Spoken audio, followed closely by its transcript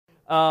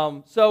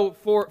So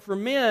for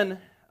men,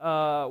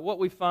 what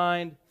we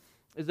find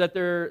is that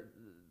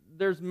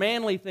there's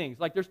manly things.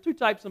 Like there's two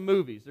types of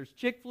movies. There's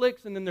chick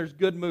flicks and then there's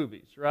good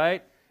movies,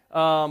 right?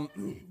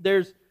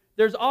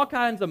 There's all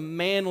kinds of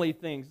manly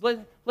things.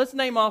 Let's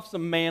name off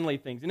some manly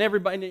things, and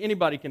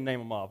anybody can name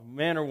them off,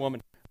 man or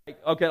woman.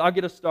 Okay, I'll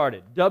get us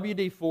started.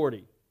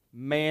 WD-40,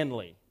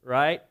 manly,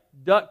 right?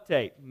 Duct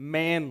tape,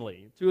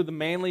 manly. Two of the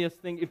manliest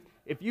things.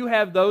 If you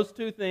have those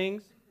two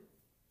things,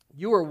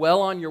 you are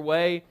well on your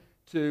way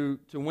to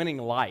winning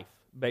life,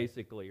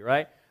 basically,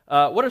 right?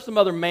 What are some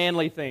other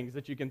manly things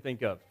that you can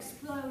think of?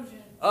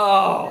 Explosion.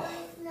 Oh,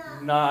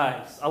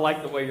 nice. I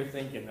like the way you're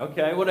thinking.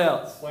 Okay, what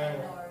else?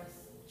 Flannel.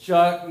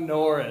 Chuck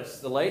Norris.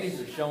 The ladies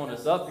are showing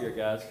us up here,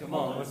 guys. Come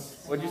on.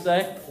 What'd you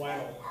say?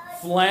 Flannel.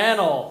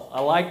 Flannel.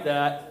 I like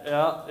that.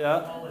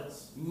 Yeah.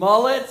 Mullets.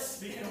 Mullets.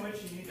 Speaking of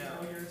which, you need to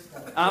know yours.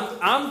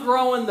 I'm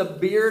growing the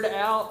beard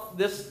out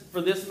for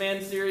this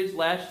man series.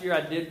 Last year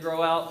I did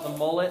grow out the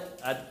mullet.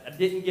 I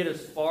didn't get as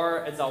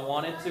far as I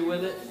wanted to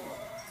with it,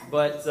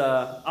 but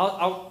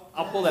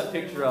I'll pull that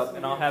picture up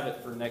and I'll have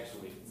it for next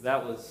week.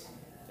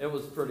 It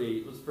was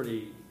pretty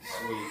sweet.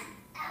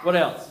 What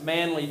else?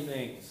 Manly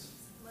things.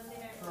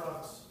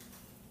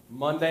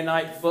 Monday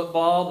Night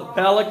Football, the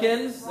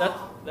Pelicans.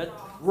 That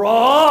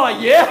Raw,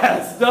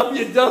 yes.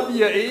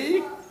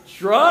 WWE,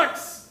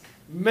 trucks.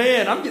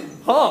 Man, I'm getting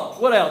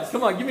pumped. What else?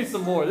 Come on, give me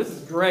some more. This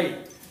is great.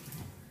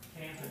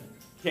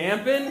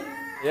 Camping.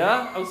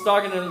 Yeah, I was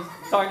talking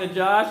to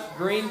Josh.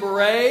 Green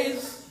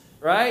Berets,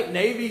 right?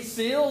 Navy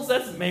SEALs.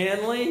 That's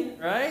manly,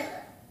 right?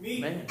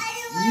 Meat. Man.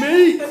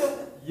 Meat.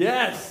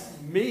 Yes,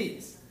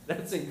 meat.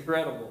 That's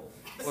incredible.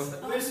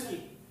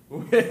 Whiskey.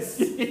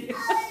 Whiskey.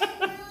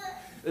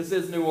 This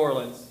is New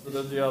Orleans, for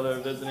those of y'all that are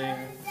visiting.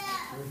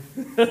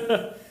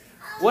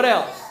 What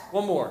else?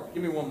 One more.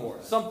 Give me one more.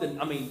 Something,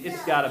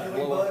 it's got to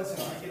blow up.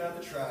 Get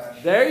out the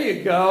trash. There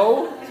you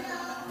go.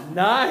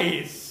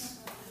 Nice.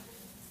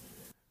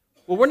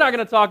 Well, we're not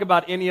going to talk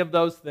about any of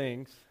those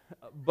things,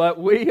 but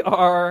we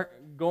are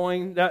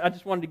going, I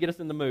just wanted to get us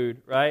in the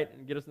mood, right?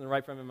 And get us in the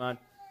right frame of mind.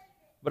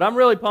 But I'm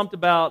really pumped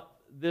about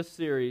this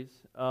series.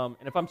 And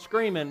if I'm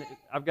screaming,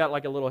 I've got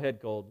like a little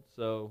head cold,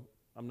 so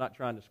I'm not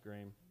trying to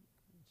scream.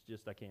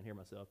 Just I can't hear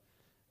myself.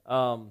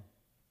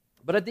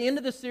 But at the end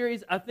of the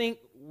series, I think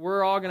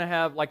we're all going to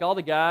have, like all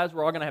the guys,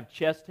 we're all going to have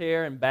chest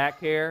hair and back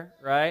hair,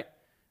 right?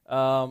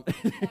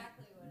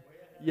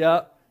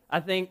 Yep. I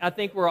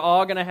think we're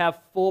all going to have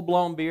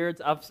full-blown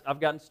beards. I've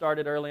gotten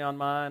started early on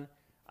mine.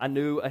 I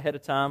knew ahead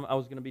of time I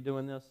was going to be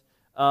doing this.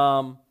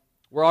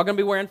 We're all going to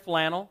be wearing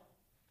flannel.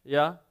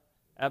 Yeah,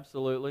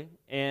 absolutely.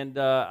 And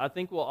I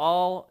think we'll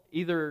all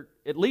either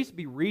at least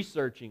be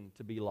researching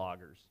to be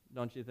loggers,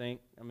 don't you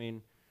think?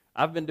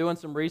 I've been doing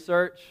some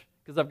research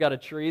because I've got a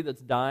tree that's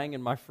dying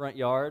in my front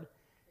yard.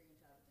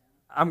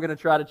 I'm going to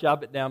try to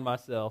chop it down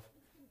myself.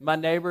 My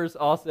neighbors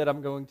all said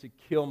I'm going to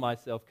kill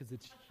myself because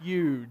it's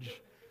huge.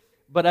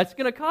 But it's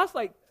going to cost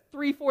like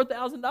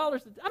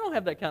 $3,000-$4,000. I don't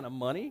have that kind of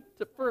money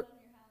for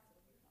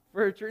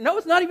a tree. No,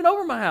 it's not even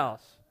over my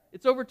house.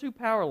 It's over 2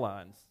 power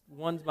lines.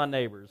 One's my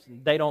neighbor's,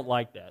 and they don't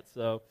like that.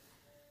 So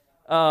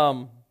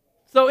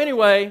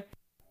anyway,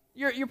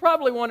 you're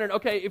probably wondering,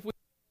 okay, if we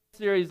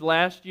series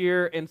last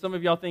year, and some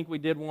of y'all think we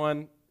did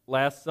one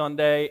last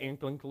Sunday and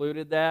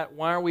concluded that.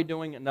 Why are we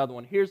doing another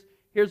one? Here's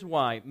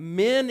why.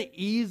 Men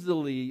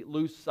easily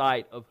lose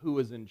sight of who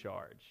is in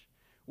charge.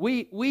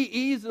 We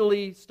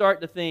easily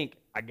start to think,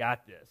 I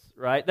got this,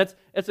 right?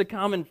 That's a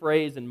common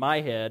phrase in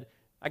my head.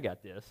 I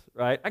got this,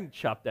 right? I can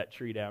chop that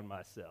tree down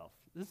myself.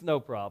 This is no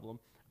problem.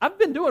 I've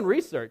been doing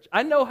research.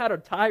 I know how to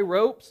tie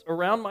ropes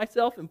around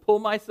myself and pull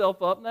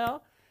myself up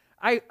now.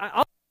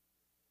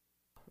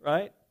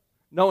 Right?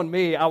 Knowing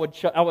me, I would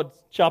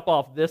chop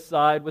off this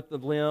side with the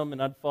limb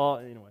and I'd fall.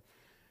 Anyway.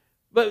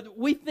 But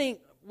we kind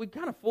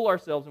of fool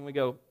ourselves and we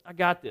go, I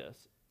got this.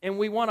 And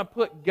we want to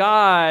put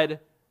God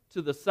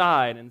to the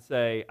side and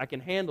say, I can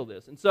handle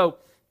this. And so,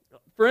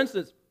 for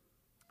instance,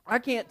 I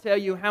can't tell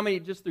you how many,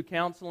 just through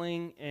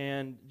counseling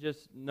and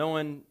just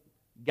knowing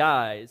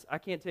guys, I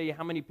can't tell you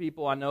how many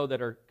people I know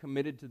that are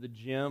committed to the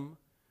gym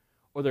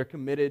or they're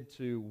committed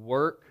to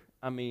work.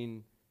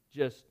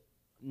 Just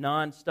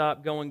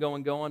nonstop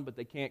going, but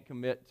they can't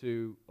commit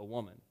to a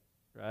woman,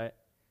 right?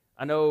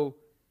 I know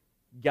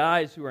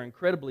guys who are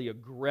incredibly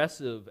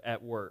aggressive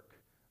at work,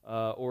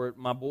 or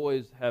my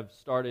boys have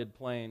started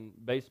playing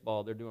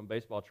baseball. They're doing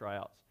baseball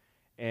tryouts,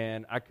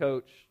 and I've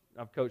coached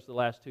the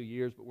last 2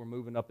 years, but we're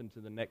moving up into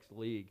the next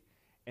league,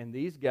 and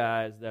these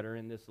guys that are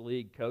in this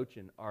league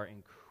coaching are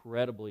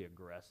incredibly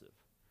aggressive.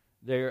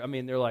 They're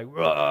like,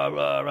 rah,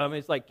 rah, rah.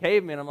 It's like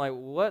cavemen. I'm like,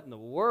 what in the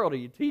world are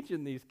you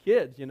teaching these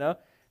kids,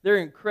 They're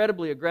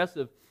incredibly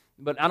aggressive,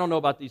 but I don't know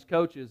about these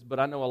coaches, but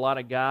I know a lot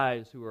of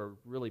guys who are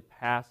really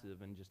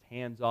passive and just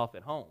hands-off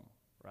at home,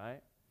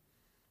 right?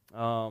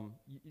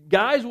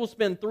 Guys will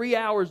spend 3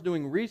 hours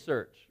doing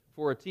research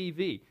for a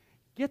TV.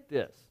 Get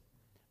this.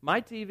 My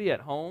TV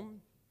at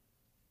home,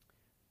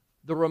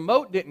 the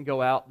remote didn't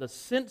go out. The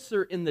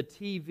sensor in the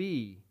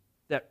TV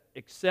that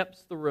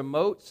accepts the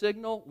remote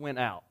signal went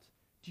out.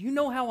 Do you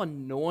know how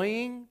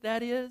annoying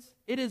that is?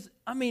 It is,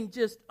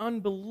 just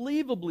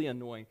unbelievably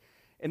annoying.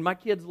 And my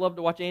kids love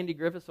to watch Andy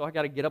Griffith, so I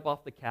got to get up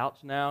off the couch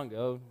now and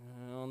go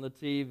on the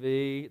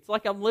TV. It's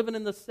like I'm living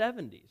in the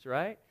 70s,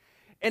 right?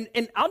 And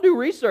I'll do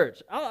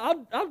research.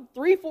 I'll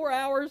 3-4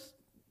 hours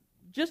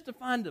just to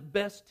find the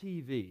best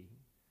TV.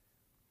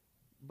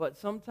 But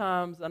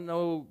sometimes I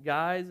know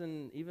guys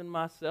and even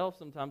myself,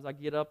 sometimes I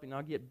get up and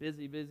I'll get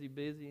busy,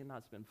 and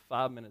not spend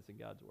 5 minutes in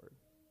God's Word,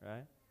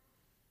 right?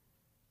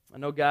 I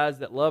know guys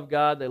that love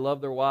God, they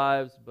love their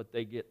wives, but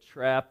they get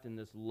trapped in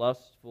this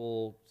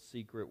lustful,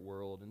 secret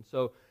world. And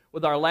so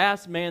with our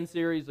last Man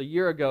series a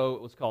year ago,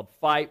 it was called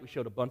Fight. We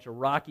showed a bunch of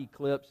Rocky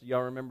clips.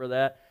 Y'all remember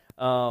that?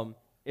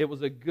 It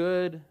was a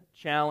good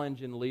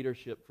challenge in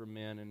leadership for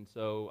men, and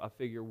so I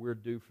figure we're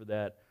due for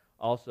that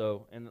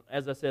also. And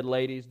as I said,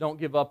 ladies, don't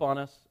give up on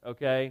us,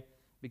 okay?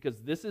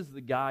 Because this is the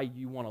guy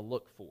you want to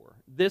look for.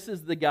 This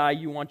is the guy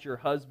you want your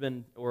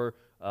husband or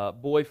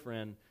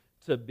boyfriend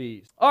to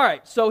be. All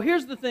right, so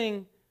here's the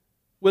thing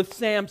with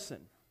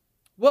Samson.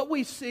 What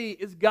we see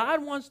is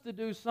God wants to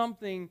do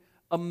something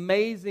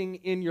amazing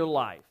in your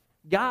life.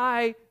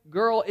 Guy,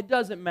 girl, it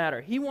doesn't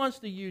matter. He wants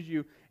to use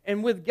you.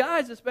 And with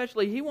guys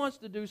especially, He wants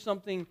to do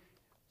something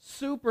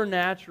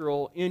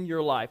supernatural in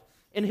your life.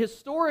 And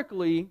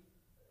historically,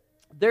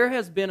 there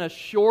has been a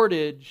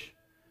shortage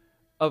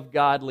of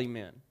godly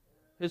men.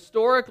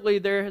 Historically,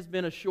 there has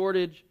been a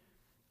shortage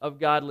of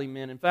godly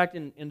men. In fact,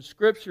 in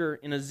Scripture,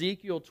 in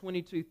Ezekiel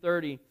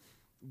 22:30,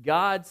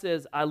 God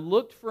says, I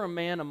looked for a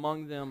man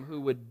among them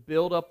who would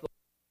build up the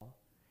wall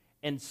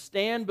and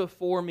stand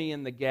before me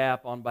in the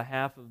gap on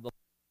behalf of the Lord.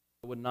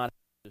 I would not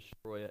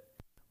destroy it,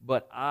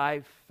 but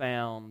I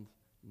found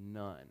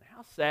none.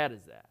 How sad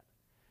is that?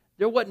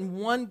 There wasn't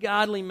one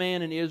godly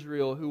man in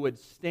Israel who would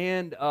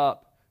stand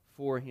up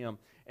for Him.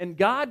 And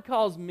God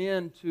calls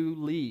men to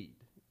lead.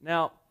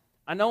 Now,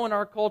 I know in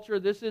our culture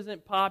this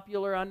isn't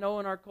popular. I know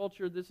in our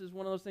culture this is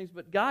one of those things.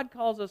 But God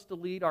calls us to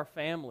lead our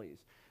families.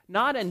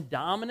 Not in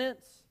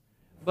dominance,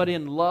 but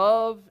in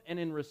love and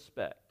in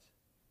respect.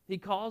 He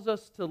calls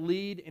us to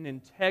lead in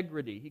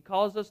integrity. He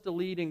calls us to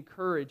lead in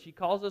courage. He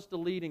calls us to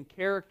lead in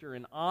character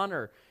and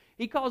honor.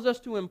 He calls us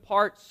to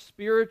impart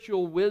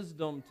spiritual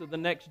wisdom to the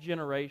next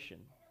generation.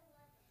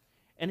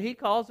 And He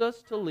calls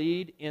us to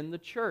lead in the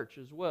church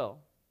as well.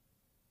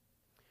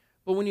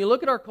 But when you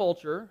look at our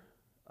culture,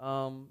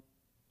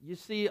 you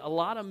see a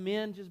lot of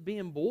men just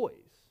being boys,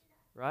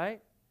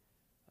 right?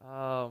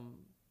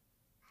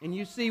 And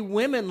you see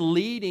women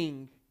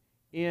leading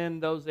in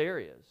those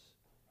areas.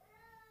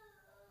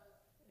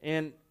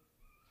 And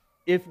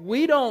if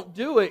we don't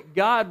do it,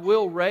 God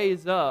will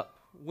raise up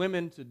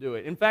women to do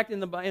it. In fact,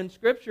 in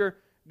Scripture,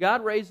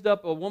 God raised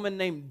up a woman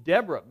named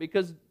Deborah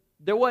because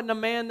there wasn't a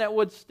man that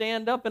would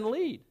stand up and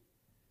lead.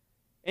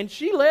 And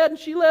she led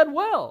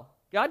well.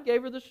 God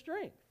gave her the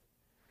strength.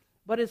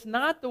 But it's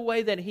not the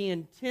way that He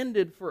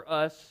intended for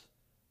us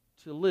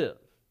to live.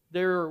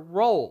 There are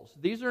roles.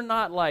 These are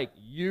not like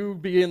you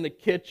be in the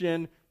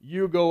kitchen,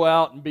 you go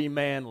out and be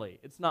manly.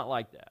 It's not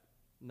like that.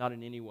 Not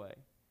in any way.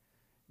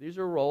 These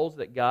are roles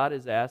that God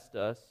has asked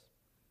us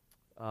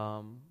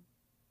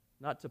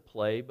not to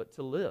play, but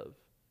to live.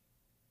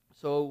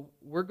 So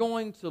we're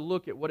going to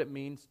look at what it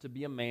means to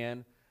be a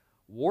man,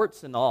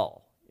 warts and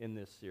all, in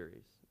this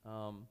series.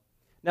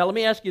 Now, let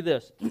me ask you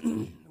this.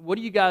 What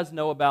do you guys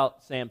know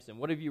about Samson?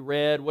 What have you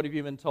read? What have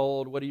you been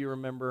told? What do you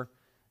remember?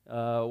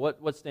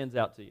 What stands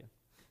out to you?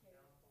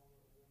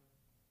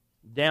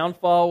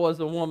 Downfall was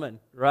a woman.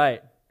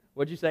 Right.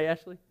 What'd you say,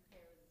 Ashley?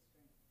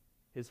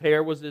 His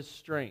hair was his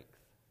strength.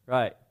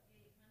 Right.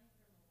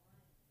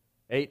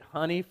 Ate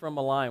honey from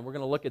a lion. We're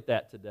going to look at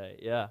that today.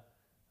 Yeah.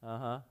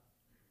 Uh-huh.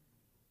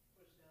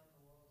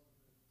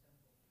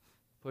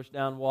 Push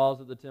down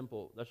walls of the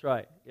temple. That's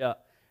right. Yeah.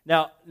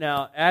 Now,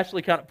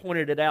 Ashley kind of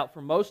pointed it out.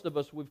 For most of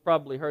us, we've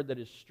probably heard that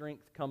his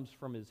strength comes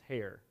from his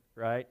hair,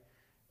 right?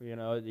 You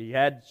know, he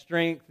had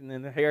strength, and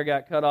then the hair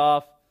got cut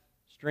off,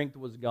 strength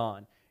was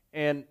gone.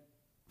 And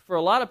for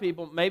a lot of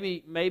people,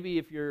 maybe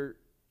if you're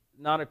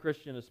not a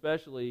Christian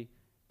especially,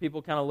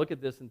 people kind of look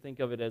at this and think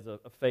of it as a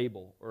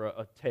fable or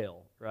a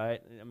tale, right?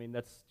 I mean,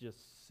 that's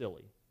just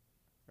silly,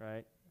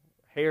 right?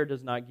 Hair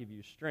does not give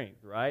you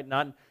strength, right?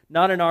 Not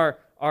in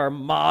our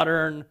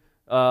modern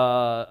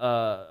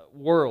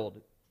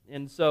world.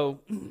 And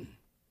so,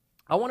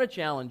 I want to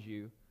challenge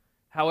you.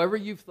 However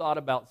you've thought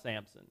about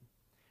Samson,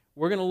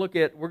 we're going to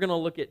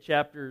look at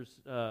chapters,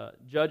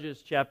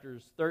 Judges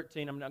chapters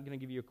 13. I'm not going to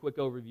give you a quick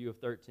overview of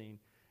 13,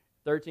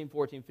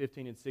 14,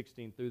 15, and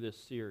 16 through this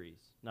series,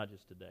 not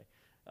just today.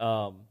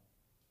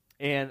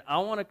 And I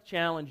want to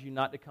challenge you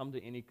not to come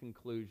to any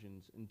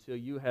conclusions until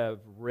you have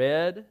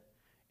read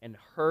and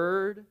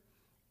heard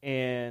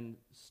and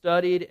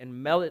studied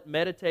and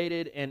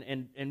meditated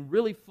and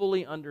really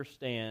fully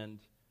understand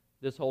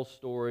this whole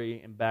story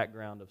and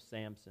background of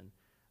Samson.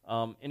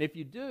 And if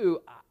you do,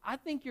 I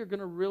think you're going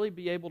to really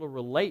be able to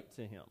relate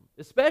to him,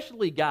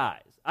 especially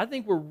guys. I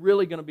think we're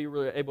really going to be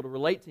able to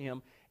relate to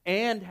him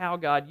and how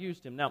God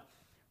used him. Now,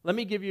 let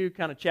me give you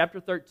kind of chapter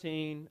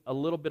 13, a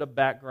little bit of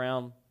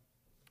background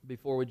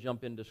before we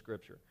jump into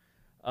Scripture.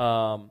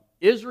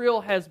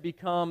 Israel has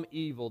become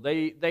evil.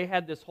 They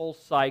had this whole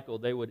cycle.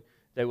 They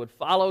would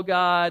follow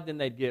God, then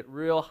they'd get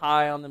real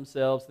high on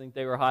themselves, think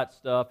they were hot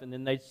stuff, and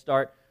then they'd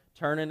start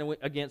turning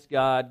against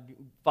God,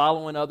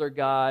 following other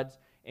gods,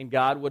 and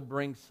God would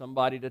bring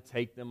somebody to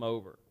take them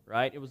over,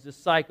 right? It was this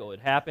cycle. It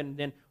happened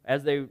then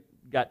as they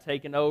got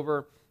taken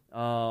over,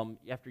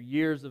 after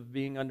years of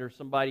being under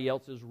somebody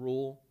else's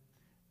rule,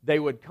 they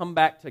would come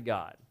back to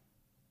God,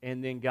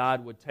 and then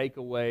God would take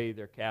away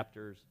their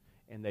captors,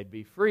 and they'd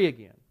be free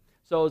again.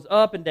 So it was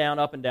up and down,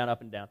 up and down,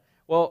 up and down.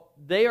 Well,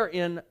 they are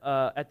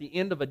at the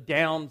end of a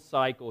down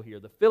cycle here.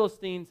 The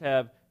Philistines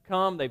have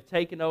come, they've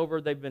taken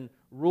over, they've been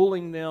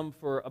ruling them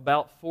for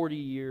about 40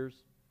 years,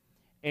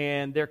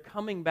 and they're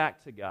coming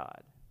back to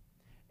God.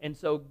 And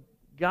so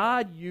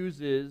God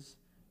uses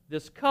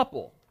this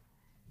couple,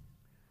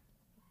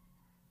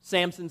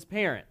 Samson's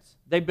parents.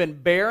 They've been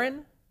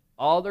barren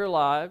all their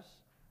lives,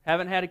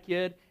 haven't had a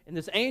kid, and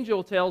this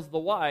angel tells the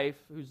wife,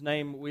 whose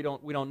name we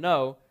don't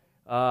know,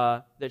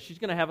 that she's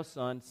going to have a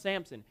son,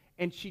 Samson.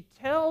 And he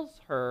tells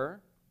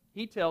her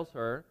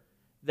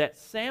that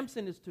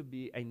Samson is to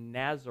be a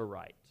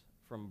Nazirite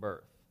from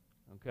birth.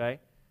 Okay?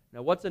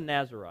 Now, what's a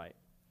Nazirite?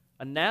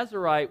 A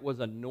Nazirite was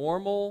a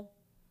normal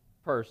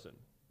person,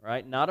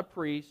 right? Not a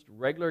priest,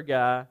 regular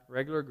guy,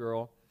 regular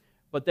girl,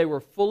 but they were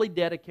fully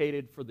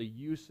dedicated for the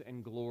use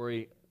and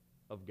glory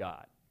of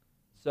God.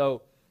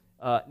 So,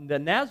 the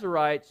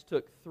Nazirites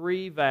took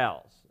 3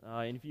 vows.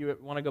 And if you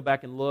want to go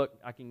back and look,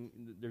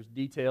 there's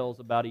details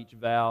about each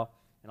vow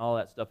and all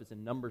that stuff. It's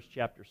in Numbers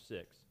chapter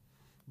 6.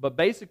 But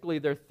basically,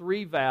 their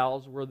 3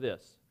 vows were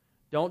this.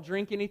 Don't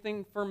drink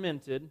anything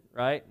fermented,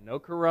 right? No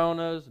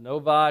Coronas, no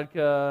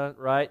vodka,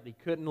 right? They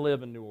couldn't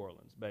live in New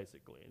Orleans,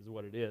 basically, is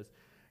what it is.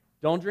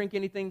 Don't drink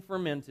anything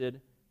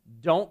fermented.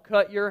 Don't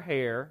cut your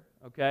hair,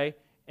 okay?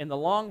 And the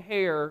long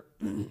hair,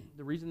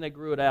 the reason they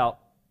grew it out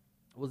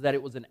was that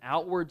it was an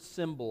outward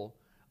symbol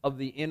of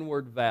the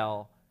inward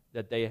vow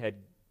that they had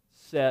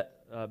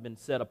been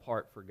set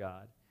apart for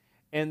God.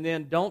 And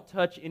then don't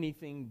touch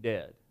anything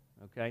dead,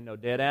 okay? No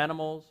dead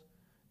animals,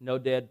 no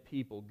dead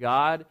people.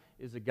 God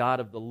is a God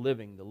of the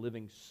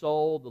living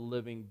soul, the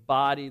living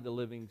body, the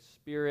living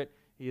spirit.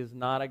 He is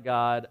not a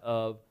God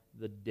of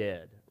the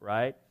dead,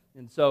 right?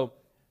 And so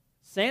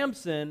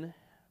Samson,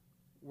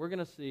 we're going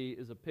to see,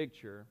 is a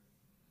picture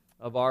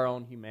of our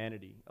own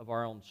humanity, of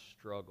our own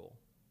struggle.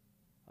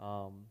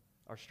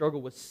 Our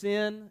struggle with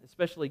sin,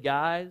 especially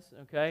guys,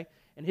 okay?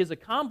 And his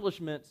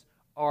accomplishments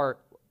are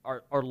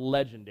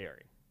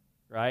legendary,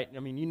 right? I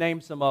mean, you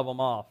name some of them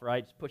off,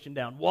 right? He's pushing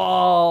down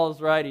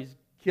walls, right? He's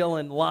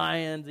killing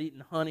lions,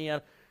 eating honey,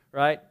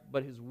 right?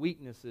 But his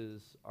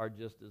weaknesses are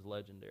just as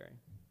legendary.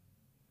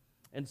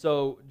 And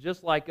so,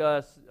 just like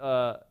us,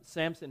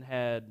 Samson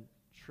had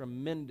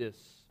tremendous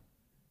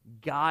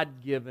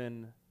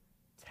God-given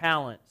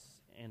talents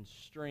and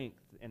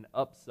strength and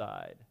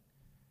upside,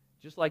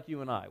 just like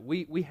you and I.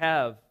 We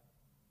have,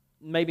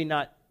 maybe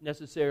not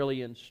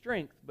necessarily in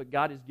strength, but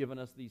God has given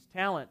us these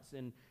talents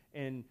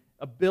and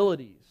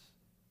abilities.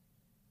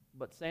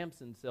 But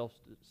Samson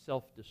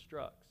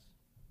self-destructs.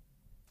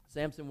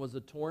 Samson was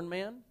a torn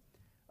man,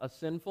 a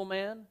sinful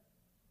man,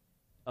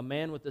 a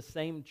man with the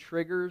same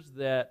triggers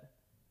that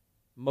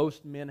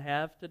most men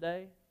have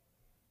today,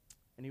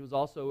 and he was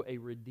also a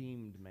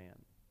redeemed man.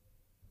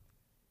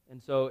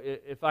 And so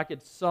if I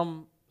could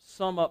sum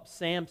up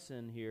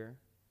Samson here,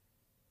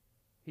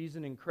 he's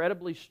an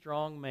incredibly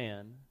strong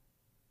man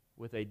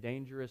with a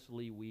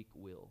dangerously weak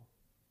will.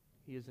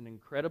 He is an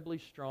incredibly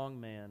strong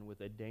man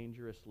with a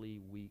dangerously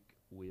weak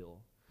will.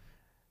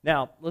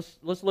 Now,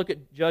 let's look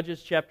at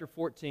Judges chapter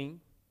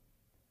 14.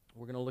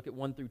 We're going to look at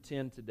 1 through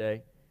 10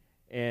 today.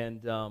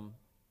 And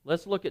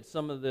let's look at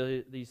some of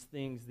these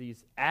things,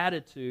 these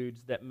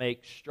attitudes that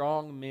make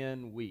strong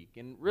men weak.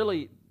 And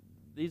really,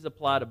 these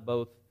apply to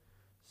both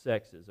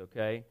sexes,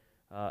 okay?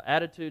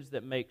 Attitudes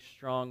that make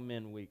strong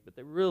men weak, but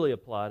they really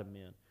apply to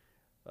men.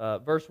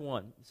 Verse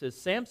 1, it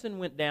says, Samson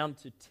went down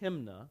to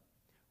Timnah,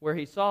 where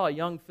he saw a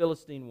young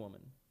Philistine woman.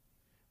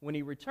 When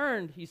he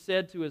returned, he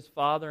said to his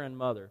father and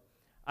mother,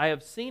 I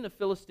have seen a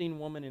Philistine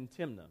woman in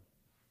Timnah.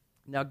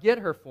 Now get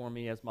her for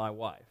me as my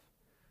wife.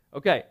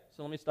 Okay,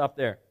 so let me stop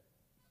there.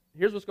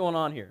 Here's what's going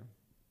on here.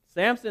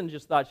 Samson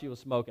just thought she was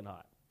smoking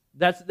hot.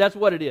 That's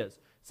what it is.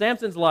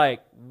 Samson's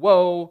like,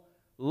 whoa,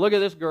 look at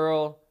this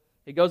girl.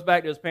 He goes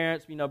back to his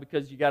parents,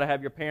 because you got to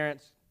have your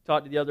parents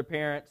talk to the other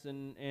parents,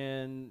 and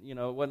it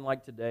wasn't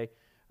like today.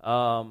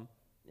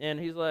 And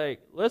he's like,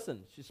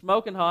 listen, she's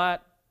smoking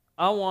hot.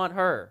 I want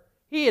her.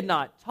 He had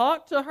not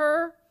talked to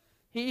her.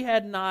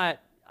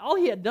 All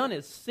he had done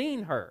is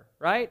seen her,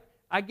 right?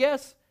 I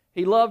guess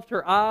he loved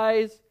her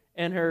eyes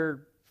and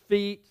her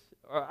feet,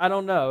 or I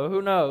don't know,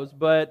 who knows,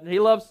 but he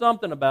loves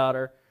something about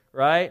her,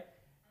 right?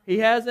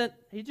 He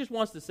just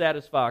wants to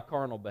satisfy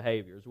carnal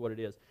behavior is what it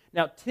is.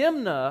 Now,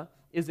 Timnah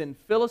is in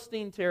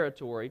Philistine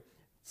territory.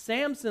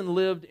 Samson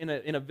lived in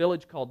a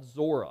village called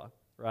Zorah,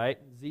 right?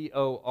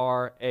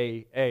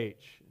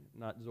 Z-O-R-A-H,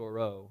 not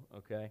Zorro,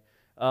 okay?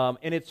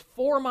 And it's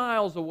 4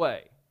 miles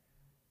away.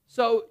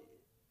 So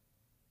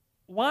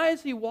why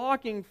is he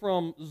walking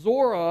from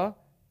Zorah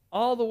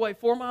all the way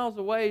 4 miles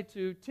away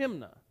to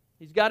Timnah?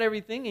 He's got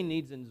everything he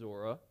needs in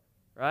Zorah,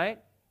 right?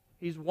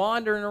 He's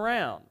wandering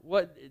around.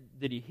 What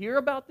did he hear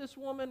about this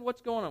woman?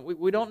 What's going on?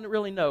 We don't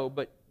really know,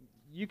 but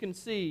you can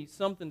see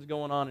something's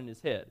going on in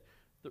his head.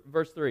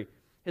 Verse 3,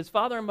 his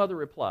father and mother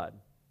replied,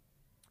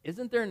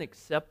 "Isn't there an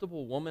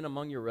acceptable woman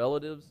among your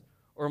relatives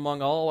or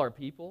among all our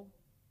people?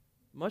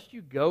 Must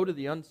you go to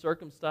the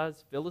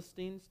uncircumcised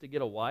Philistines to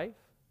get a wife?"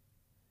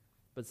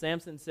 But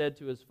Samson said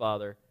to his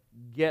father,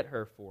 "Get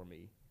her for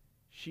me.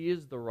 She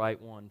is the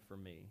right one for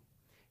me."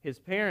 His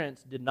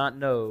parents did not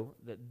know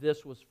that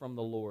this was from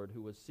the Lord,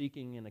 who was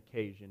seeking an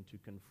occasion to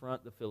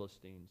confront the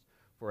Philistines,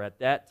 for at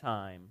that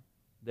time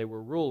they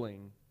were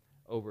ruling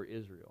over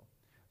Israel.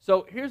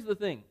 So here's the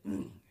thing.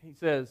 He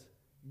says,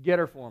 "Get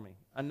her for me.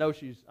 I know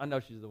she's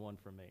the one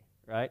for me,"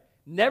 right?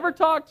 Never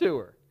talk to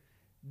her.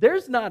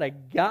 There's not a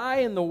guy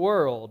in the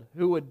world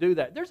who would do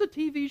that. There's a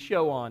TV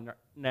show on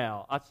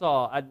now.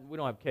 We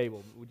don't have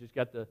cable. We just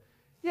got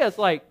it's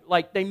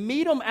like they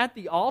meet them at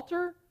the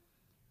altar.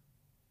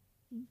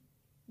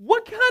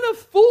 What kind of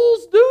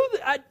fools do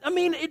that? I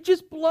mean, it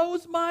just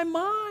blows my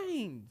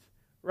mind,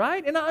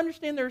 right? And I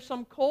understand there are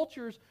some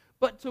cultures,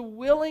 but to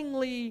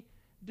willingly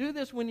do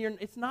this when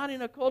it's not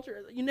in a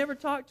culture, you never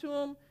talk to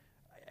them,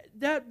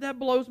 that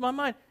blows my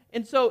mind.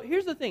 And so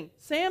here's the thing.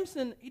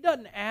 Samson, he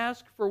doesn't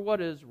ask for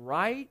what is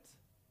right.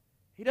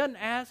 He doesn't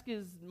ask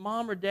his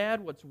mom or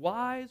dad what's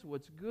wise,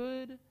 what's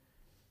good.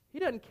 He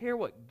doesn't care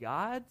what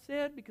God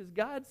said, because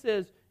God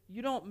says,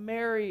 you don't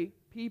marry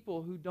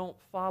people who don't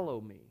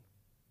follow me.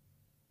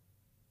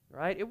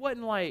 Right? It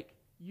wasn't like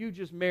you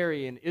just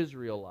marry an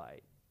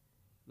Israelite.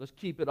 Let's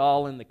keep it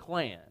all in the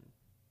clan.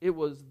 It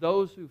was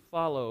those who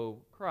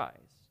follow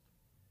Christ.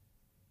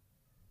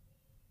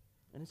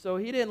 And so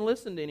he didn't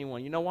listen to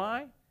anyone. You know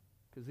why?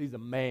 Because he's a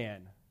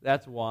man.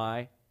 That's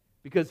why.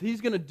 Because he's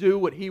going to do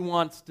what he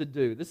wants to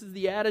do. This is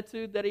the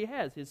attitude that he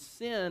has. His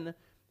sin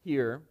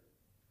here,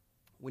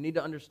 we need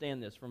to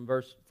understand this from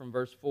verse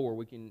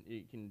 4.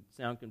 It can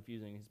sound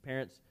confusing. His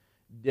parents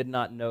did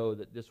not know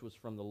that this was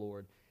from the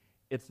Lord.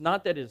 It's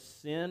not that his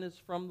sin is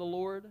from the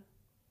Lord.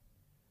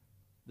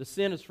 The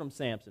sin is from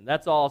Samson.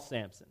 That's all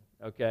Samson,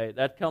 okay?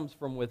 That comes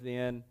from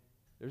within.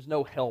 There's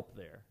no help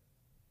there.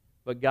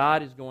 But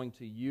God is going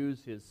to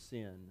use his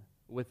sin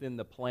within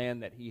the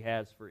plan that he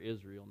has for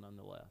Israel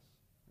nonetheless,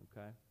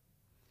 okay?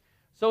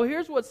 So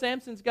here's what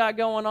Samson's got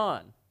going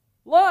on.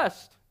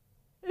 Lust.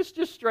 It's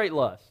just straight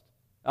lust.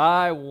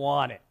 I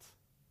want it,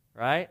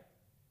 right?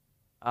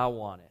 I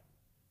want it.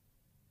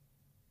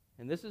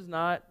 And this is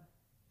not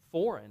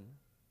foreign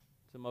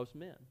to most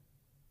men.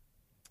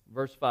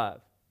 Verse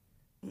 5.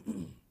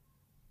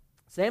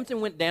 Samson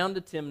went down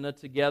to Timnah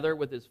together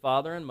with his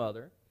father and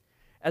mother.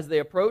 As they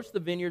approached the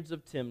vineyards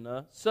of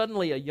Timnah,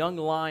 suddenly a young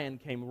lion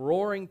came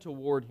roaring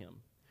toward him.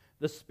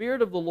 The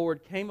Spirit of the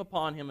Lord came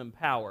upon him in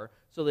power,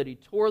 so that he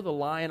tore the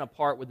lion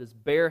apart with his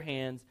bare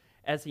hands,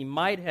 as he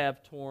might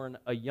have torn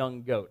a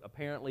young goat.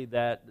 Apparently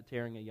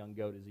tearing a young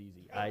goat is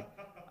easy.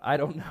 I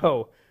don't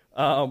know.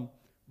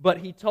 But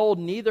he told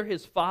neither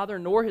his father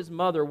nor his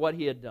mother what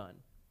he had done.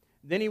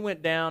 Then he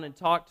went down and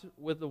talked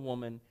with the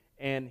woman,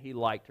 and he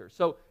liked her.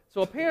 So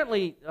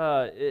apparently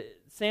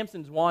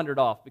Samson's wandered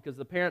off because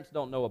the parents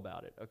don't know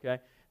about it, okay?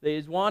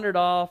 He's wandered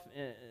off,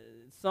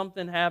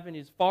 something happened,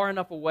 he's far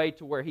enough away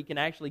to where he can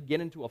actually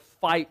get into a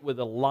fight with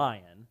a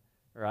lion,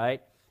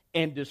 right,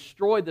 and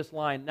destroy this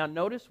lion. Now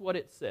notice what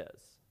it says.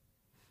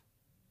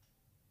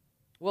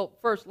 Well,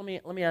 first, let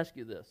me ask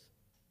you this.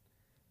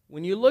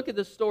 When you look at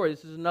this story,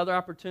 this is another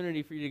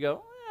opportunity for you to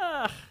go,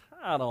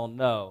 I don't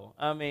know.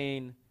 I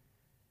mean,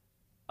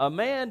 a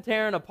man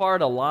tearing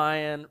apart a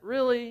lion,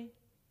 really?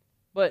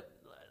 But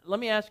let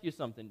me ask you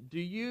something. Do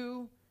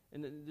you,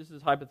 and this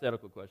is a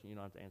hypothetical question, you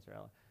don't have to answer,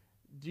 Alan.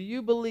 Do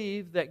you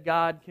believe that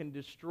God can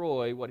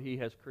destroy what he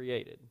has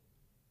created?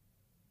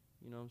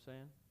 You know what I'm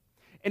saying?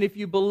 And if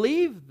you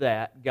believe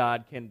that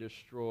God can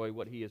destroy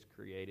what he has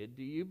created,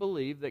 do you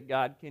believe that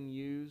God can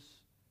use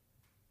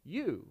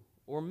you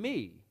or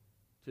me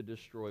to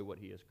destroy what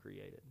he has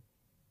created?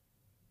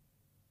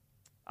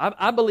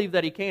 I believe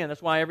that he can.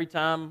 That's why every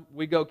time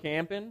we go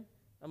camping,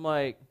 I'm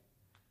like,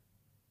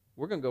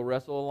 we're going to go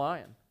wrestle a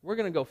lion. We're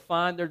going to go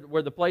find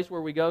where the place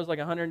where we go is like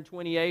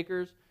 120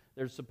 acres.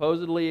 There's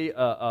supposedly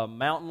a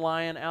mountain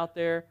lion out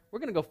there. We're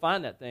going to go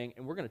find that thing,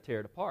 and we're going to tear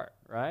it apart,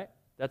 right?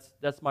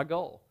 That's my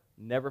goal.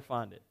 Never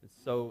find it. It's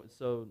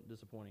so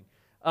disappointing.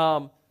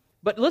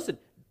 But listen.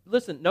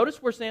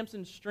 Notice where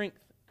Samson's strength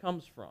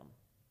comes from,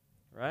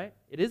 right?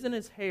 It isn't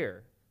his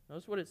hair.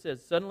 Notice what it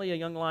says. Suddenly a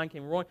young lion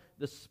came roaring.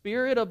 The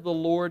Spirit of the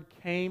Lord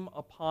came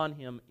upon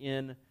him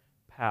in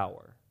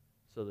power,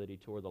 so that he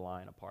tore the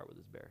lion apart with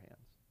his bare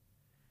hands.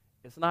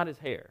 It's not his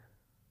hair.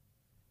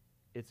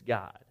 It's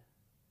God.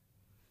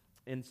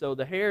 And so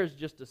the hair is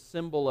just a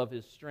symbol of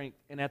his strength.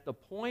 And at the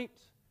point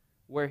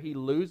where he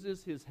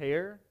loses his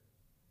hair,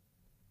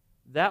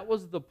 that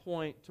was the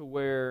point to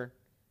where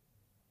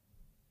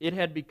it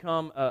had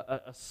become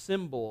a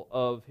symbol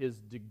of his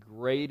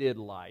degraded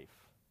life.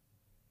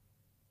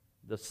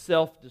 the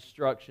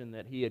self-destruction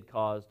that he had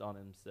caused on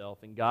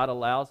himself, and God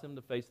allows him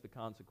to face the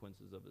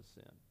consequences of his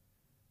sin,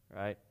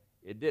 right?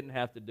 It didn't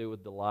have to do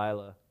with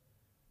Delilah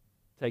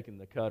taking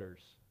the cutters,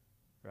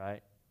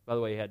 right? By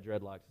the way, he had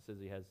dreadlocks. It says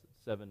he has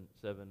seven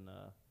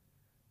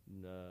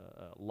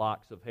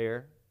locks of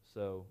hair,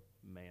 so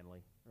manly,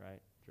 right?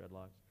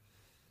 Dreadlocks.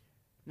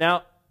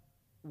 Now,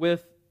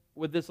 with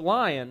this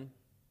lion,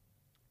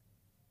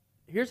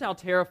 here's how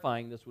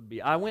terrifying this would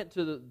be. I went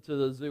to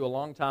the zoo a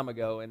long time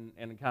ago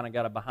and kind of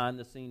got a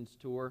behind-the-scenes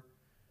tour.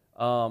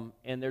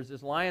 And there's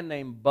this lion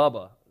named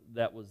Bubba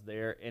that was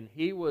there, and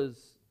he was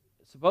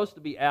supposed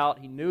to be out.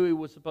 He knew he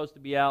was supposed to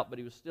be out, but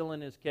he was still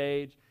in his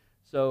cage.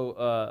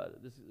 So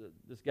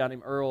this guy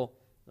named Earl,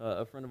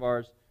 a friend of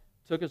ours,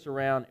 took us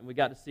around, and we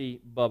got to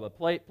see Bubba.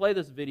 Play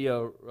this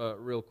video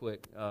real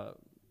quick,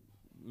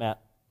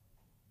 Matt.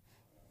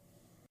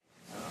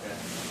 Okay.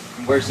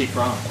 Where's he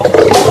from?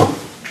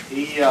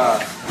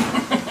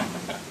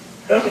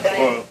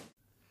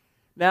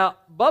 Now,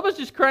 Bubba's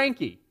just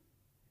cranky.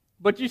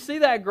 But you see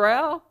that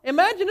growl?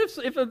 Imagine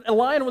if a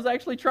lion was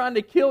actually trying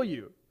to kill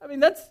you. I mean,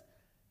 that's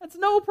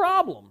no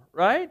problem,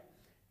 right?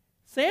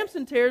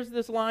 Samson tears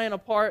this lion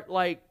apart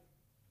like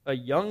a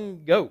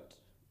young goat,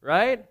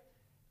 right?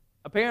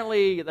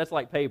 Apparently, that's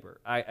like paper,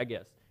 I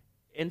guess.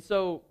 And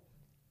so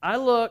I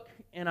look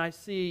and I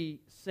see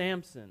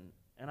Samson,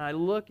 and I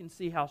look and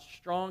see how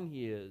strong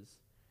he is.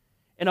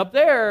 And up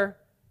there,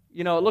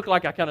 it looked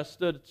like I kind of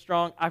stood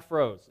strong. I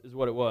froze, is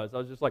what it was. I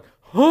was just like,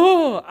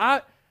 oh,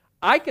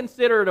 I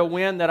consider it a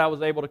win that I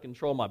was able to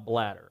control my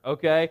bladder,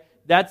 okay?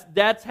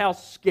 That's how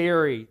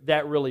scary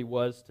that really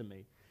was to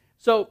me.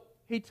 So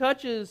he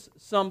touches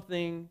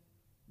something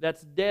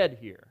that's dead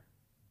here,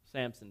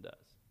 Samson does,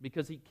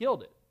 because he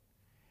killed it.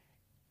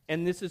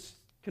 And this is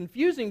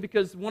confusing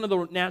because one of the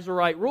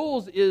Nazirite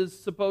rules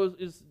is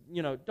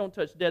don't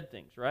touch dead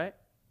things, right?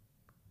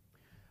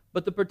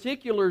 But the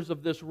particulars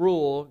of this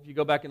rule, if you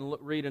go back and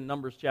read in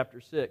Numbers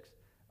chapter 6,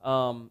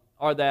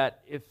 are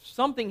that if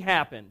something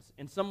happens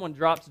and someone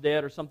drops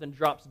dead or something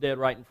drops dead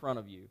right in front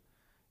of you,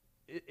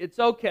 it's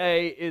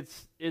okay.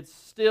 It's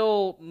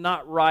still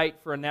not right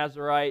for a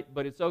Nazirite,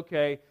 but it's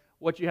okay.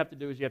 What you have to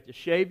do is you have to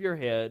shave your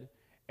head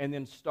and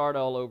then start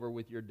all over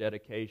with your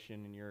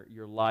dedication and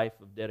your life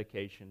of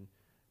dedication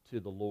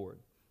to the Lord.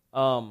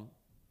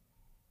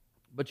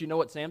 But you know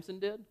what Samson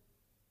did?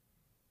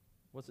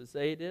 What's it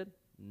say he did?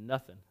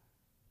 Nothing.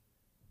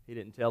 He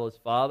didn't tell his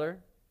father.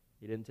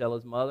 He didn't tell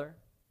his mother.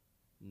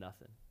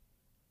 Nothing.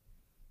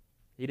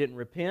 He didn't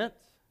repent.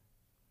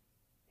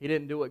 He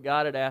didn't do what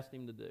God had asked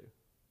him to do.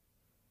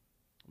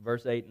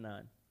 Verse 8 and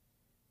 9.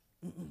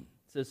 It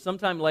says,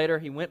 sometime later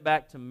he went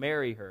back to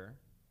marry her.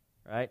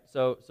 Right?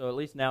 So at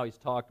least now he's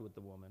talked with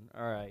the woman.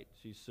 All right,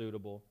 she's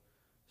suitable.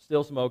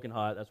 Still smoking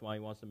hot. That's why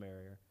he wants to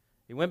marry her.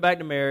 He went back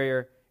to marry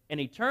her, and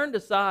he turned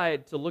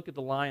aside to look at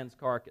the lion's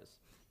carcass.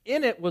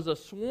 In it was a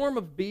swarm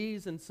of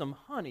bees and some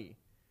honey,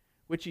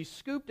 which he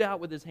scooped out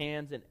with his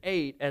hands and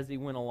ate as he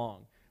went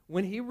along.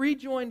 When he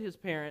rejoined his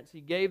parents,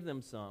 he gave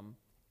them some,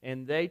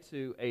 and they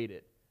too ate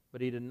it.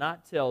 But he did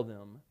not tell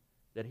them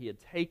that he had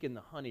taken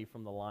the honey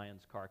from the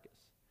lion's carcass.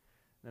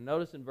 Now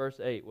notice in verse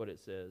 8 what it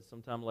says.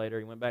 Sometime later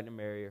he went back to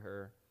marry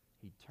her.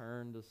 He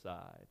turned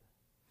aside.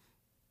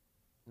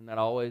 Isn't that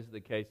always the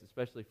case,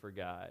 especially for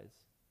guys?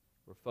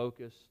 We're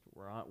focused,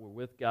 we're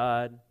with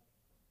God,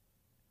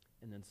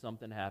 and then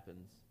something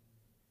happens,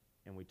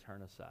 and we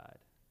turn aside,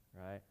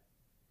 right?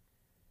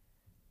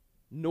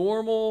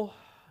 Normal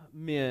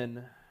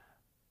men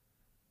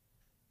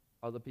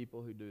are the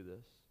people who do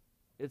this.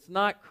 It's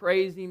not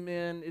crazy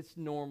men, it's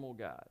normal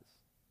guys.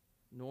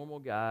 Normal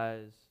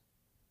guys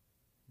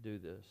do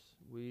this.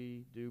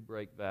 We do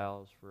break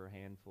vows for a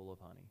handful of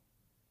honey.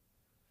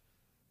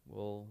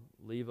 We'll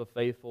leave a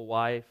faithful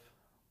wife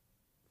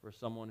for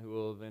someone who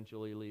will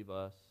eventually leave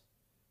us.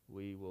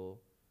 We will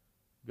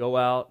go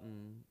out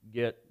and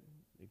get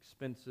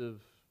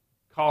expensive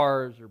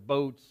cars or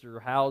boats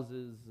or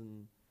houses,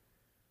 and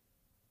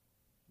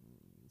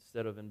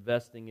instead of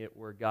investing it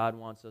where God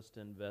wants us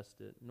to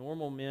invest it.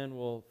 Normal men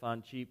will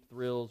find cheap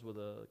thrills with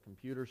a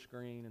computer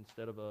screen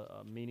instead of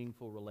a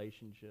meaningful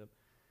relationship.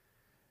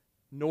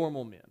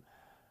 Normal men,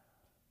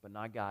 but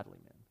not godly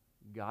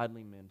men.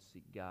 Godly men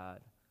seek God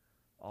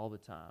all the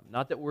time.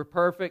 Not that we're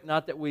perfect,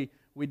 not that we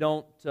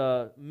don't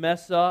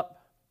mess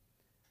up,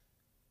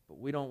 but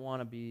we don't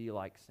want to be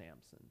like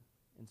Samson.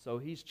 And so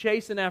he's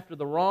chasing after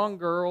the wrong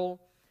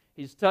girl.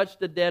 He's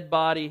touched a dead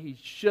body. He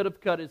should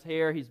have cut his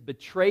hair. He's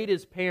betrayed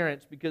his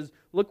parents because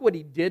look what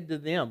he did to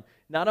them.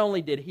 Not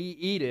only did he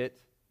eat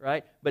it,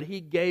 right, but he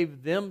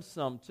gave them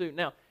some too.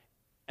 Now,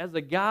 as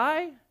a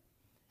guy,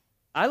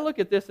 I look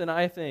at this and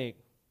I think,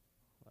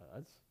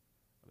 well,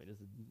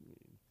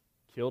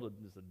 killed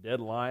a dead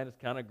lion. It's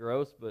kind of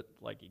gross, but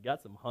like he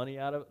got some honey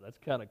out of it. That's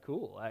kind of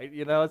cool. Right?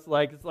 It's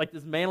like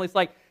this manly. It's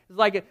like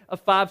a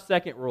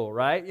 5-second rule,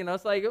 right?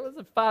 It's like it was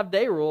a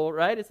 5-day rule,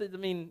 right? Is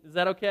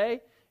that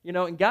okay?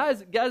 And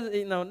guys,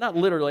 not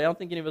literally. I don't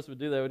think any of us would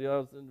do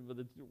that.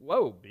 But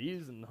whoa,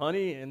 bees and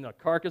honey and the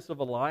carcass of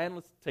a lion.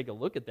 Let's take a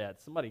look at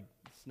that. Somebody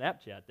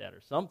Snapchat that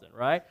or something,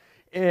 right?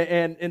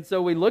 And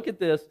so we look at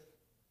this,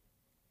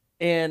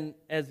 and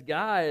as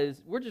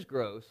guys, we're just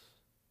gross.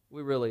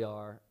 We really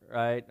are,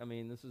 right? I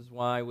mean, this is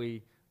why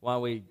we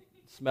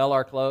smell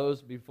our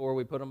clothes before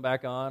we put them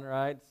back on,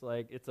 right? It's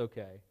like, it's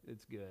okay.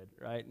 It's good,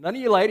 right? None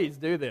of you ladies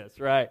do this,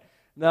 right?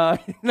 No,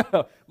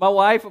 no. My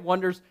wife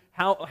wonders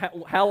how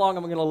long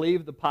I'm going to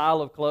leave the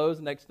pile of clothes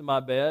next to my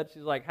bed.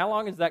 She's like, how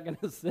long is that going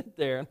to sit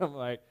there? And I'm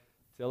like,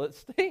 till it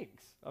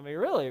stinks. I mean,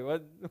 really,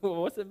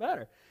 what's it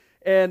matter?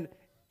 And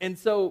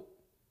so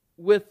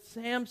with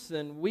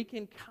Samson, we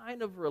can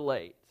kind of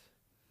relate.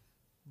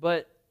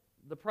 But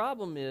the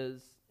problem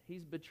is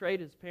he's betrayed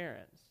his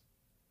parents.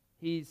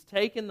 He's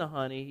taken the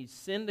honey. He's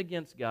sinned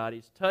against God.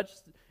 He's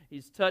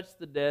touched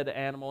the dead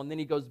animal, and then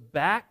he goes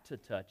back to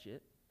touch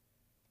it,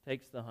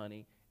 takes the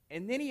honey,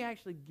 and then he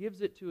actually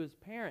gives it to his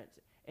parents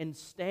and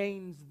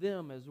stains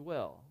them as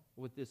well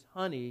with this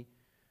honey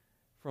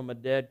from a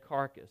dead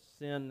carcass.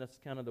 Sin, that's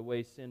kind of the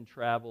way sin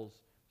travels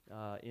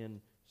in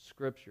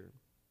Scripture.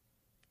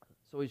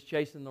 So he's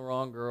chasing the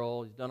wrong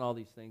girl. He's done all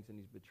these things, and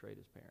he's betrayed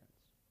his parents.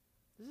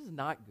 This is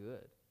not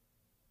good.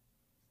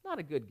 He's not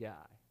a good guy.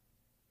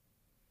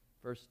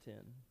 Verse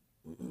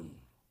 10.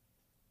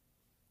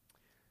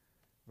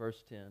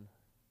 Verse 10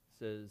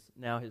 says,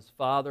 now his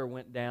father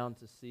went down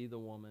to see the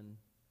woman,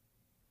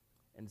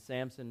 and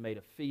Samson made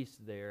a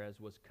feast there, as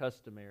was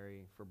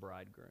customary for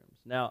bridegrooms.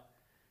 Now,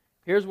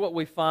 here's what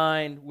we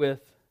find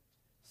with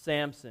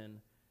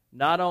Samson.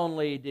 Not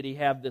only did he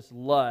have this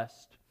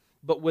lust,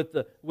 but with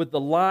the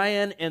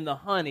lion and the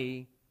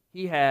honey,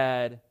 he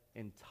had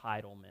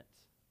entitlement,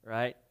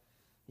 right?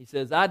 He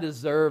says, I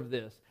deserve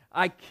this.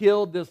 I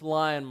killed this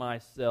lion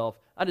myself.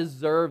 I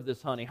deserve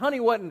this honey. Honey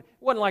wasn't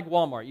like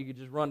Walmart. You could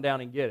just run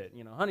down and get it.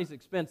 You know, honey's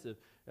expensive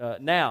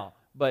now.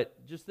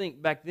 But just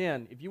think back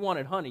then, if you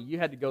wanted honey, you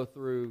had to go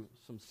through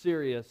some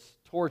serious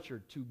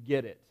torture to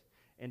get it.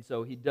 And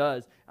so he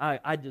does.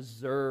 I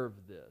deserve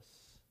this.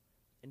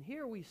 And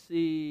here we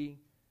see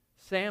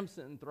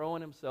Samson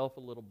throwing himself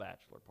a little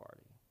bachelor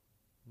party.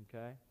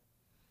 Okay?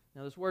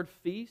 Now this word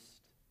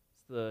feast,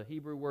 it's the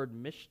Hebrew word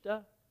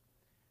mishta.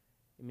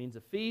 It means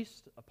a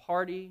feast, a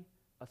party,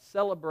 a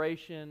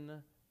celebration,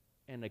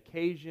 an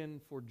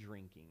occasion for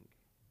drinking.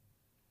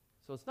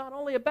 So it's not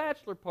only a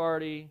bachelor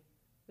party,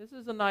 this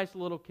is a nice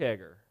little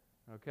kegger.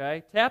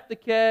 Okay? Tap the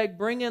keg,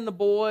 bring in the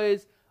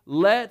boys,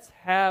 let's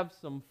have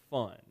some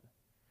fun.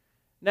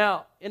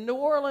 Now, in New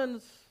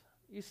Orleans,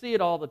 you see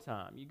it all the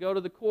time. You go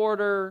to the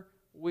quarter,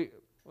 we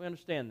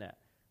understand that.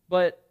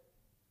 But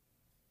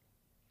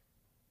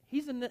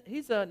he's a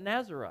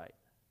Nazirite.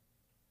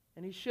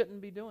 And he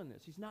shouldn't be doing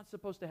this. He's not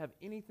supposed to have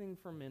anything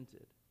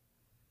fermented.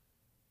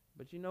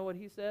 But you know what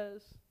he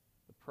says?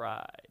 The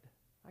pride.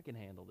 I can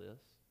handle this.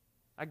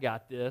 I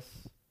got this,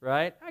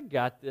 right? I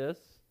got this.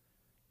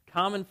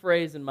 Common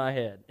phrase in my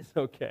head. It's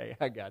okay.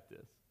 I got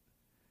this.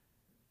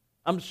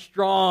 I'm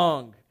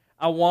strong.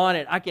 I want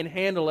it. I can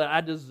handle it.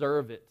 I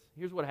deserve it.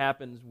 Here's what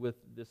happens with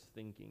this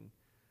thinking.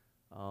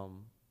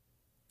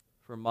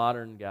 For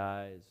modern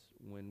guys,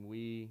 when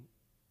we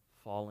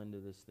fall into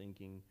this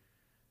thinking,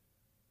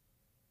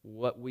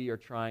 what we are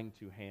trying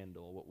to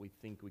handle, what we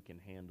think we can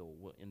handle,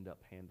 will end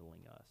up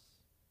handling us.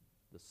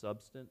 The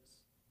substance,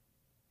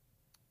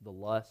 the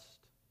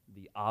lust,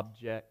 the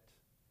object,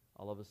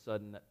 all of a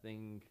sudden that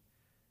thing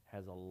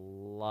has a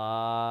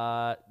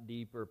lot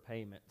deeper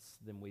payments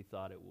than we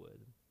thought it would,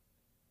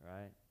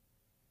 right?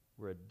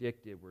 We're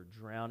addicted, we're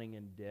drowning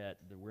in debt,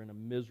 we're in a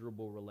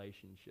miserable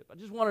relationship. I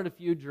just wanted a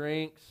few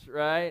drinks,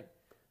 right?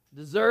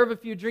 Deserve a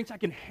few drinks, I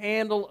can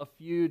handle a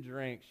few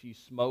drinks. She's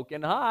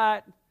smoking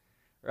hot.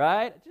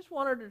 Right? I just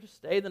wanted her to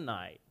stay the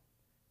night.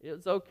 It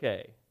was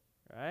okay.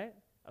 Right?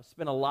 I've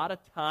spent a lot of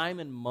time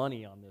and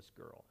money on this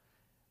girl.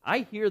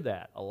 I hear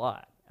that a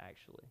lot,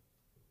 actually.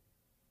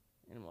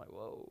 And I'm like,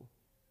 whoa,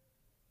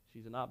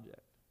 she's an object.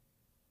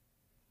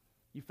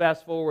 You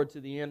fast forward to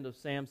the end of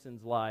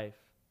Samson's life.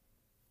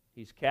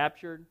 He's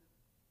captured.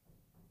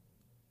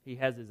 He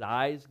has his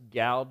eyes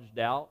gouged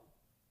out,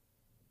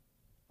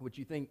 which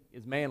you think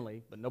is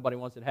manly, but nobody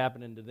wants it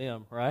happening to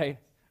them, right?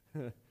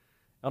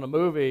 On a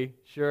movie,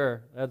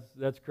 sure,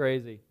 that's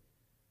crazy.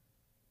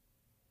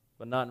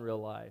 But not in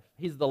real life.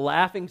 He's the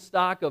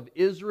laughingstock of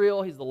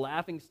Israel. He's the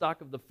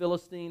laughingstock of the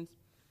Philistines.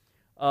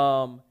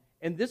 And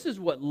this is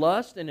what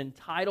lust and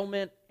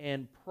entitlement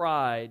and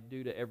pride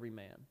do to every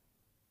man.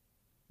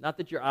 Not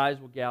that your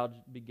eyes will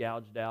be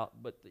gouged out,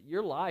 but that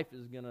your life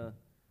is going to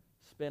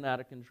spin out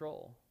of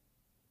control.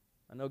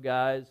 I know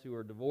guys who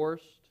are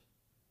divorced.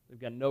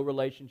 They've got no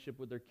relationship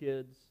with their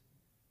kids.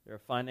 They're a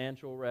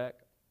financial wreck.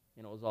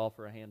 And it was all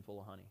for a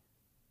handful of honey.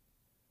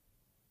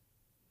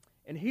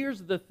 And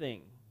here's the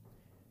thing.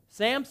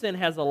 Samson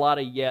has a lot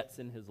of yets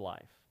in his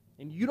life.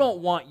 And you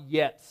don't want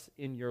yets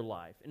in your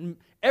life. And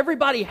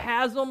everybody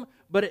has them,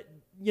 but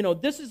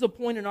this is a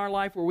point in our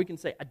life where we can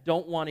say, I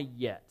don't want a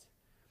yet.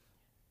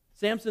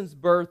 Samson's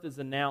birth is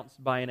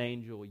announced by an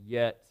angel,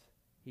 yet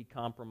he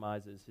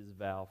compromises his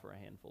vow for a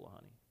handful of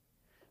honey.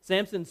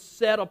 Samson's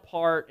set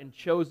apart and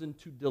chosen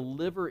to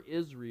deliver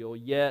Israel,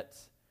 yet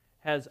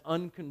has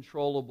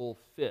uncontrollable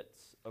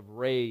fits of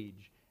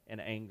rage and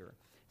anger.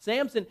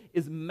 Samson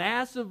is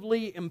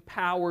massively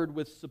empowered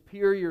with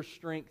superior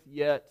strength,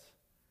 yet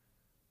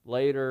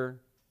later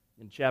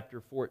in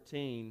chapter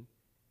 14,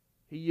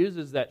 he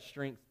uses that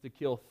strength to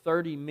kill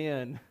 30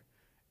 men,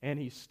 and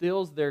he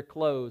steals their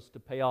clothes to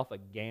pay off a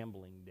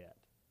gambling debt.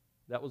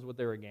 That was what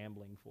they were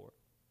gambling for.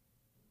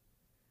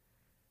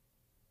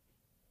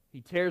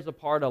 He tears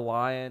apart a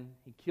lion.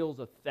 He kills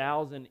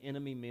 1,000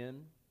 enemy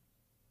men,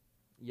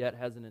 yet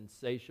has an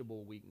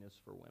insatiable weakness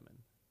for women.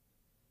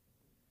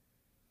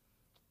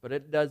 But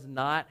it does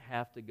not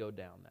have to go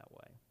down that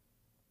way.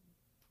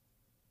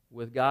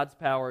 With God's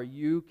power,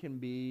 you can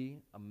be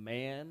a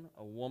man,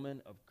 a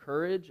woman of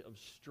courage, of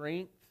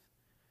strength,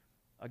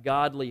 a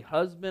godly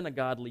husband, a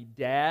godly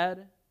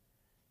dad.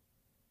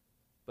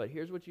 But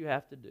here's what you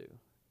have to do.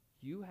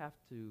 You have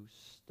to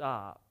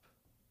stop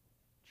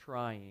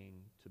trying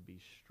to be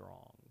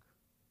strong.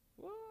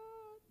 What?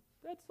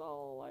 That's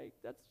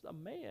a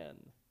man.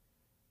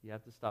 You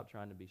have to stop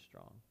trying to be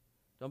strong.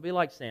 Don't be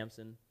like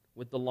Samson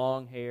with the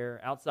long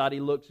hair. Outside he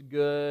looks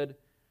good,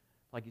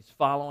 like he's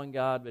following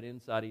God, but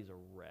inside he's a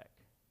wreck.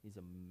 He's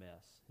a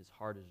mess. His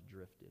heart is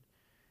drifted.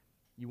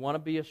 You want to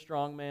be a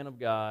strong man of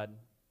God,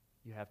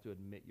 you have to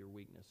admit your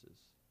weaknesses.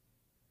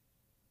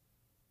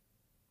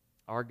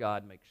 Our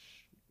God makes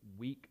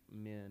weak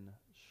men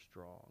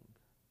strong.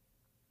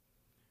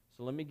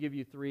 So let me give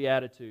you 3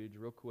 attitudes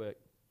real quick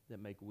that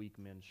make weak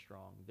men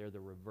strong. They're the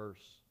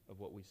reverse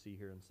of what we see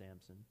here in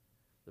Samson.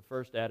 The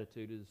first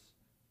attitude is,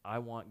 I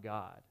want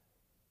God.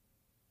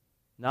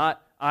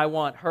 Not, I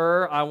want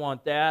her, I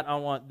want that, I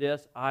want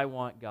this. I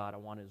want God. I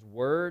want His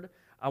Word.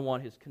 I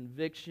want His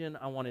conviction.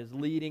 I want His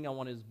leading. I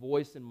want His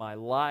voice in my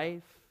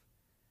life.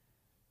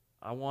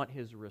 I want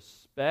His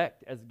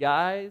respect. As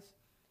guys,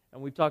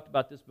 and we've talked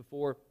about this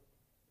before,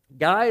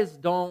 guys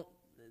don't,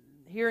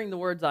 hearing the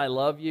words, I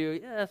love you,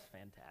 yeah, that's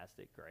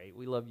fantastic, great.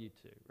 We love you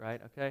too,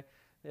 right? Okay?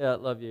 Yeah,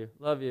 love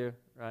you,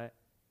 right?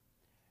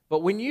 But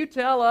when you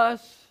tell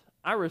us,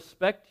 I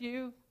respect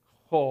you,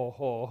 ho,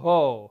 ho,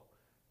 ho,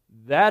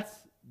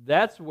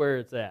 that's where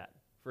it's at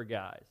for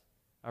guys.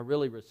 I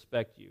really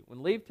respect you.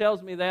 When Leaf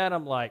tells me that,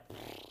 I'm like,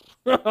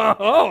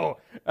 oh,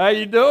 how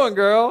you doing,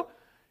 girl?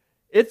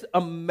 It's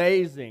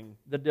amazing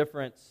the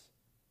difference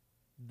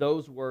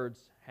those words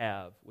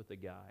have with a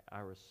guy. I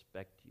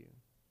respect you.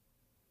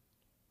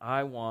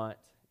 I want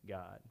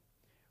God.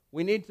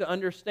 We need to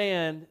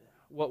understand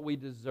what we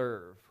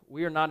deserve.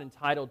 We are not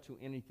entitled to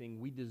anything.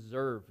 We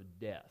deserve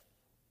death.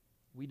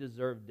 We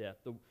deserve death.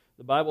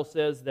 The Bible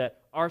says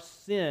that our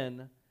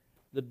sin,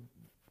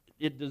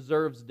 it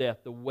deserves death.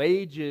 The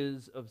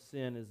wages of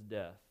sin is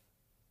death.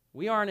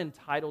 We aren't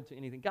entitled to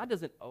anything. God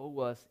doesn't owe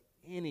us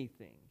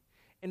anything.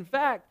 In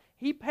fact,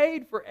 He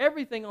paid for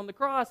everything on the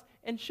cross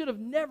and should have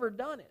never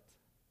done it.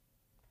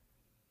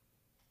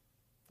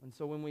 And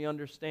so when we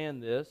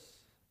understand this,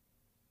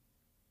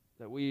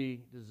 that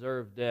we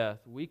deserve death,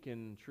 we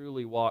can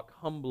truly walk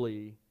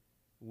humbly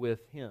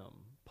with Him,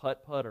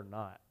 putt-putt or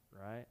not,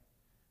 right?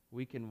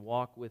 We can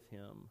walk with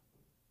Him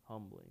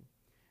humbly.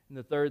 And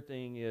the third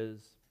thing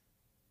is,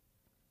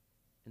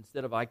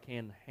 instead of I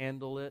can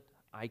handle it,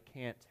 I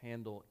can't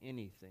handle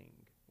anything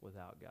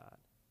without God.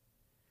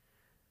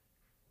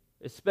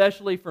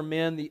 Especially for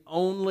men, the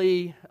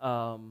only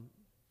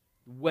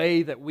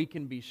way that we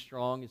can be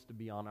strong is to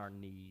be on our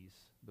knees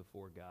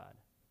before God.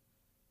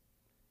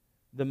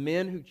 The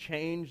men who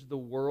change the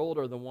world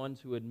are the ones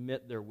who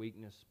admit their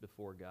weakness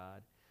before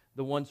God,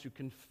 the ones who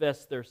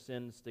confess their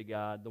sins to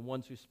God, the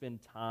ones who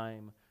spend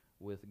time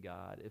with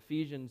God.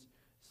 Ephesians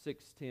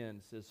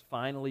 6:10 says,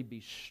 finally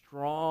be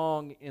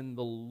strong in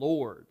the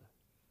Lord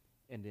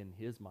and in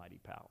His mighty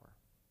power.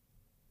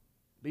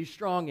 Be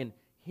strong in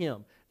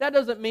Him. That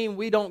doesn't mean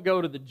we don't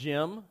go to the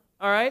gym,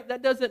 all right?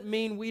 That doesn't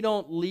mean we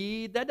don't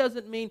lead. That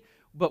doesn't mean,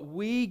 but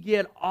we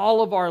get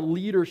all of our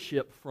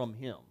leadership from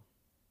Him.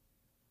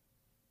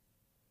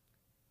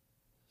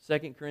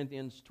 2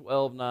 Corinthians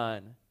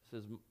 12:9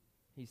 says,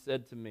 He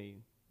said to me,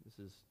 this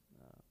is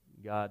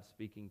God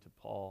speaking to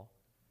Paul,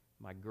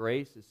 my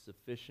grace is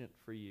sufficient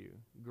for you.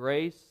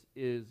 Grace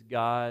is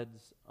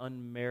God's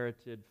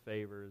unmerited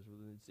favors.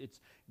 It's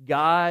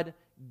God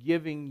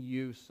giving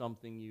you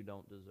something you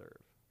don't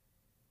deserve.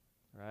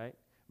 Right?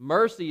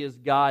 Mercy is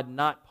God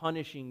not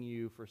punishing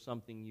you for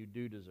something you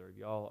do deserve.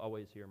 You all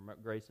always hear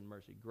grace and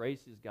mercy.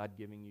 Grace is God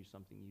giving you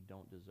something you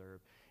don't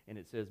deserve. And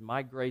it says,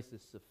 my grace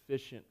is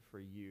sufficient for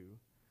you,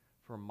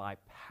 for my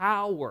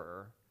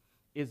power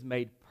is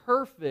made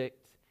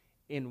perfect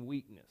in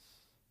weakness.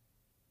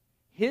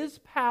 His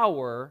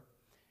power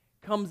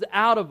comes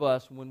out of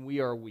us when we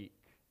are weak.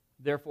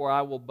 Therefore,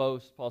 I will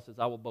boast, Paul says,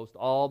 I will boast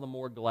all the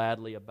more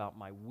gladly about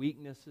my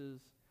weaknesses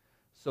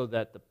so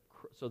that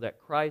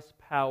Christ's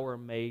power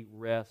may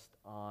rest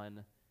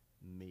on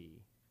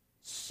me.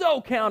 So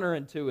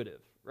counterintuitive,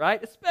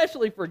 right?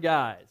 Especially for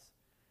guys.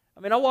 I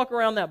mean, I walk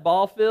around that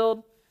ball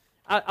field.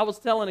 I was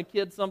telling a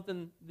kid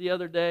something the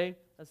other day.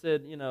 I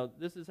said,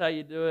 this is how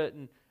you do it.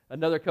 And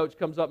another coach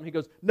comes up and he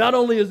goes, not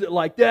only is it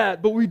like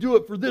that, but we do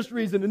it for this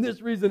reason and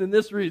this reason and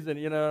this reason.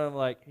 And I'm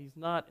like, he's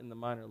not in the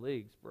minor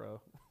leagues,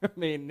 bro. I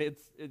mean,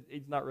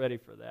 he's not ready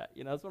for that.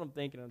 That's what I'm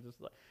thinking.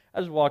 I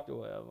just walked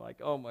away. I'm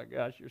like, oh my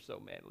gosh, you're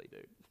so manly,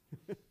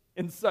 dude.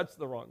 In such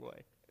the wrong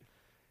way.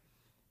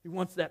 He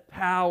wants that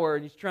power,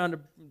 and he's trying to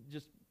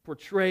just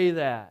portray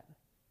that.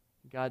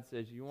 God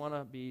says, you want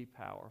to be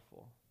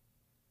powerful,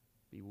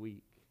 be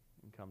weak,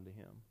 and come to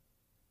him.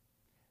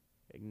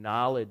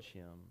 Acknowledge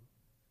him.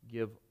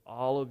 Give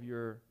all of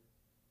your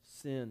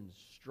sins,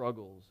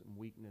 struggles, and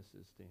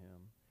weaknesses to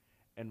him.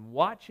 And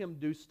watch him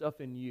do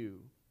stuff in you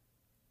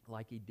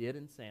like he did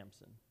in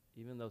Samson,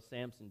 even though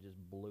Samson just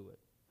blew it.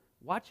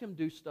 Watch him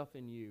do stuff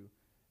in you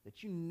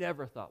that you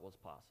never thought was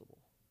possible.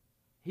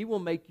 He will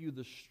make you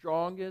the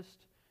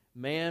strongest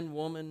man,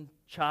 woman,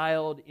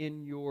 child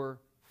in your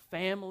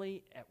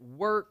family, at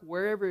work,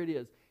 wherever it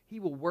is. He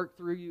will work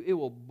through you. It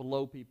will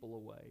blow people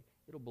away.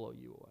 It'll blow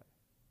you away.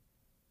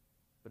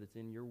 But it's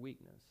in your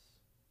weakness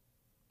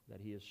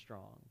that he is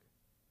strong.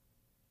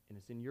 And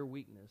it's in your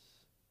weakness,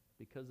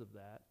 because of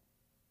that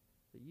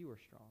you are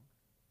strong.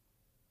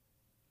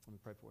 Let me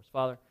pray for us.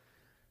 Father,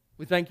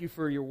 we thank you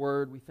for your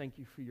word. We thank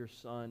you for your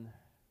Son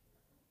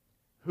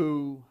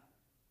who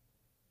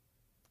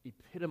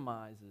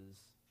epitomizes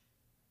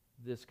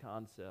this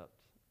concept.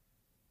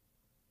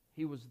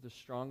 He was the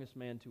strongest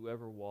man to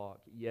ever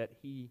walk, yet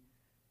he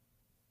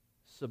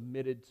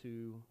submitted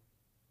to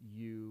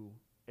you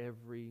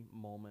every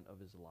moment of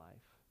his life.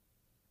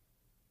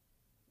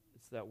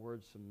 It's that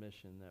word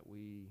submission that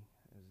we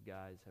as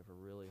guys have a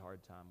really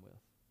hard time with.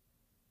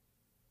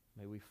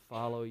 May we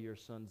follow your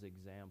Son's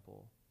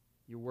example.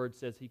 Your word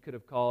says he could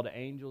have called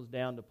angels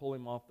down to pull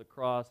him off the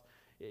cross.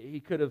 He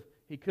could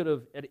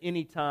have at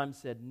any time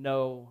said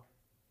no,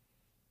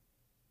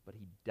 but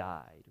he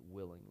died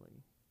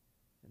willingly.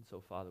 And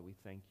so, Father, we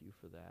thank you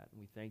for that.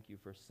 And we thank you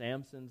for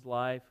Samson's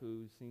life,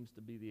 who seems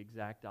to be the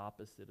exact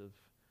opposite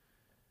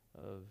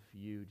of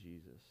you,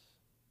 Jesus.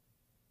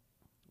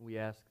 We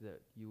ask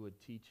that you would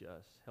teach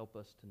us, help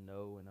us to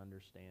know and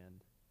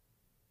understand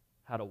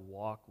how to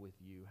walk with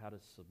you, how to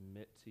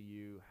submit to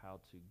you, how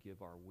to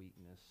give our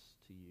weakness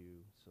to you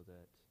so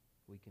that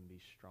we can be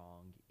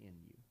strong in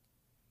you.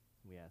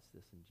 We ask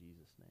this in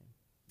Jesus' name.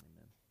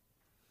 Amen.